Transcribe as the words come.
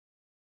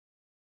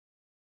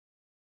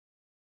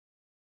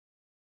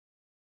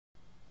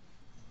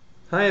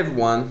Hi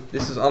everyone,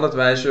 this is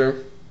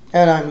Advisor.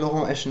 And I'm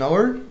Laurent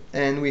Eschenauer,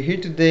 and we're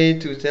here today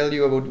to tell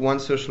you about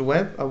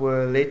OneSocialWeb,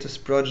 our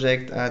latest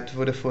project at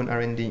Vodafone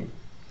R&D.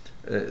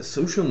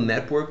 Social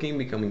networking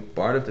becoming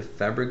part of the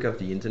fabric of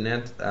the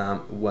internet.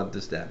 What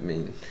does that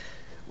mean?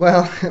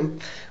 Well,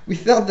 we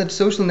thought that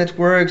social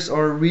networks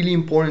are really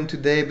important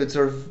today, but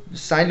they're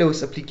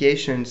silos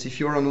applications. If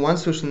you're on one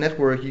social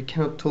network, you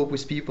cannot talk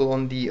with people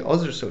on the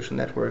other social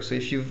network. So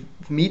if you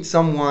meet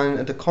someone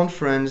at a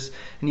conference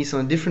and he's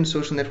on a different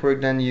social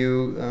network than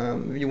you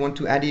want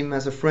to add him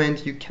as a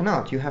friend, you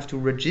cannot. You have to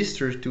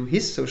register to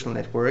his social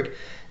network,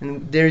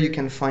 and there you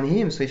can find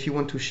him. So if you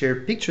want to share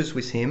pictures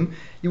with him,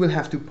 you will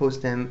have to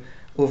post them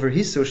over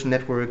his social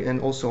network and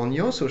also on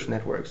your social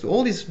network. So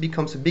all this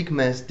becomes a big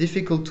mess,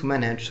 difficult to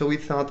manage. So we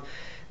thought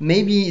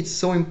maybe it's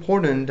so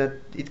important that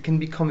it can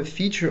become a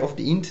feature of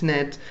the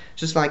internet,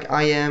 just like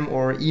IM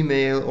or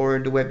email or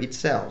the web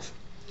itself.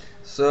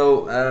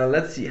 So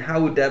let's see, how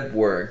would that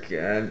work?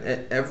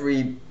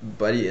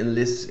 Everybody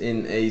enlists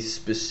in a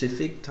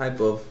specific type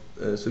of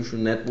social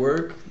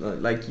network.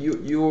 Like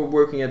you're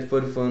working at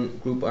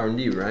Vodafone Group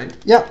R&D, right?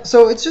 Yeah,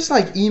 so it's just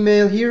like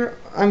email here.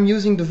 I'm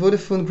using the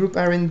Vodafone Group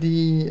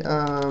R&D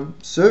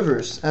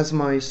servers as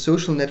my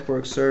social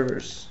network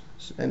servers.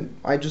 And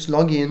I just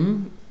log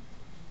in,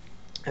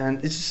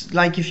 and it's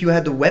like if you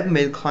had a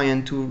webmail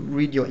client to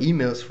read your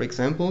emails, for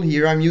example.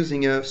 Here I'm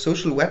using a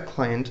social web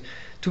client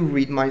to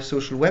read my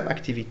social web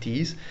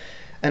activities.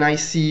 And I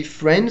see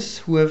friends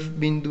who have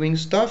been doing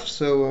stuff,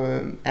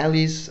 so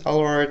Alice,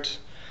 Allard,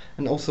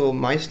 and also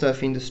my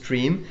stuff in the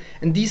stream.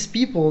 And these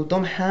people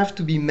don't have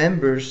to be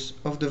members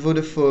of the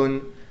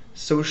Vodafone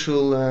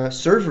social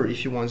server,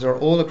 if you want. They're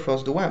all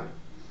across the web.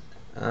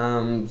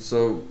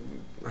 So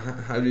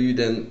how do you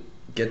then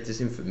get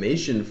this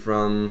information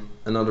from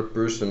another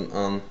person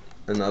on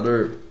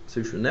another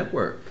social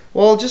network?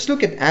 Well, just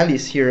look at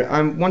Alice here.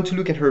 I want to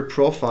look at her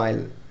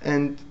profile,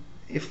 and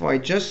if I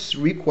just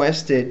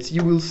request it,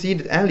 you will see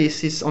that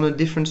Alice is on a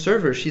different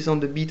server. She's on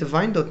the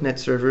betavine.net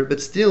server,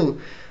 but still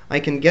I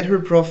can get her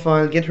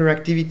profile, get her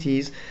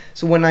activities.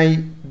 So when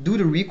I do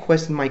the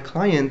request in my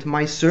client,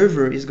 my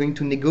server is going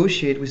to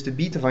negotiate with the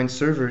Betavine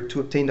server to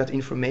obtain that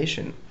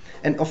information.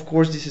 And of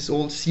course, this is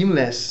all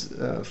seamless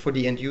for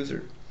the end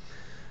user.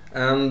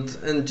 And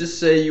just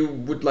say you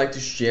would like to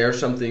share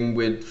something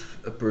with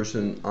a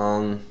person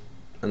on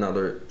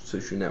another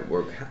social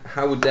network.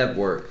 How would that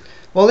work?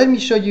 Well, let me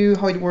show you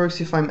how it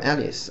works if I'm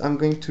Alice. I'm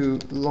going to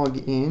log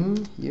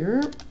in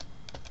here.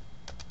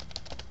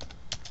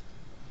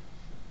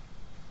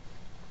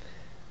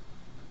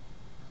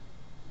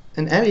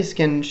 And Alice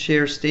can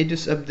share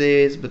status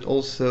updates, but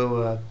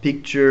also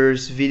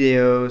pictures,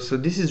 videos. So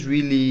this is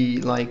really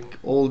like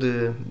all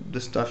the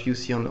stuff you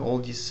see on all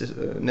these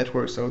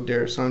networks out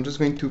there. So I'm just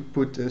going to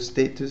put a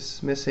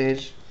status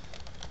message.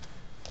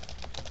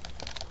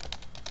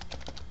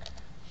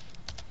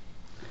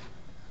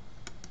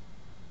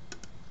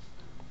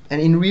 And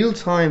in real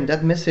time,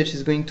 that message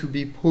is going to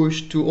be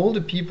pushed to all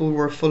the people who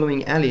are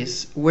following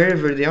Alice,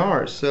 wherever they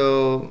are.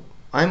 So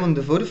I'm on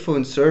the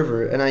Vodafone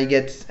server and I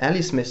get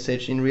Alice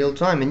message in real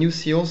time. And you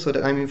see also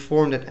that I'm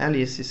informed that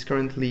Alice is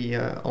currently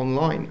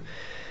online.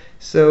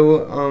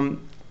 So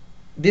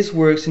this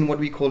works in what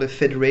we call a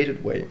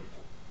federated way.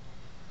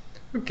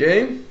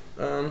 Okay,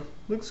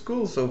 looks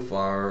cool so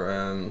far.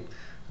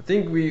 I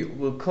think we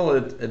will call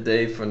it a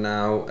day for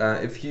now.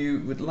 If you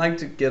would like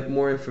to get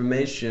more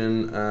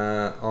information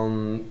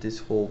on this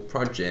whole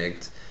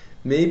project,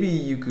 maybe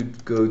you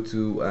could go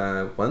to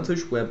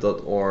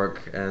OneSocialWeb.org,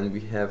 and we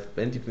have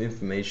plenty of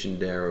information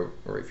there.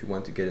 Or if you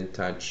want to get in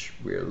touch,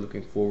 we're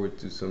looking forward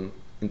to some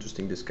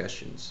interesting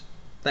discussions.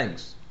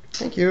 Thanks.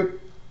 Thank you.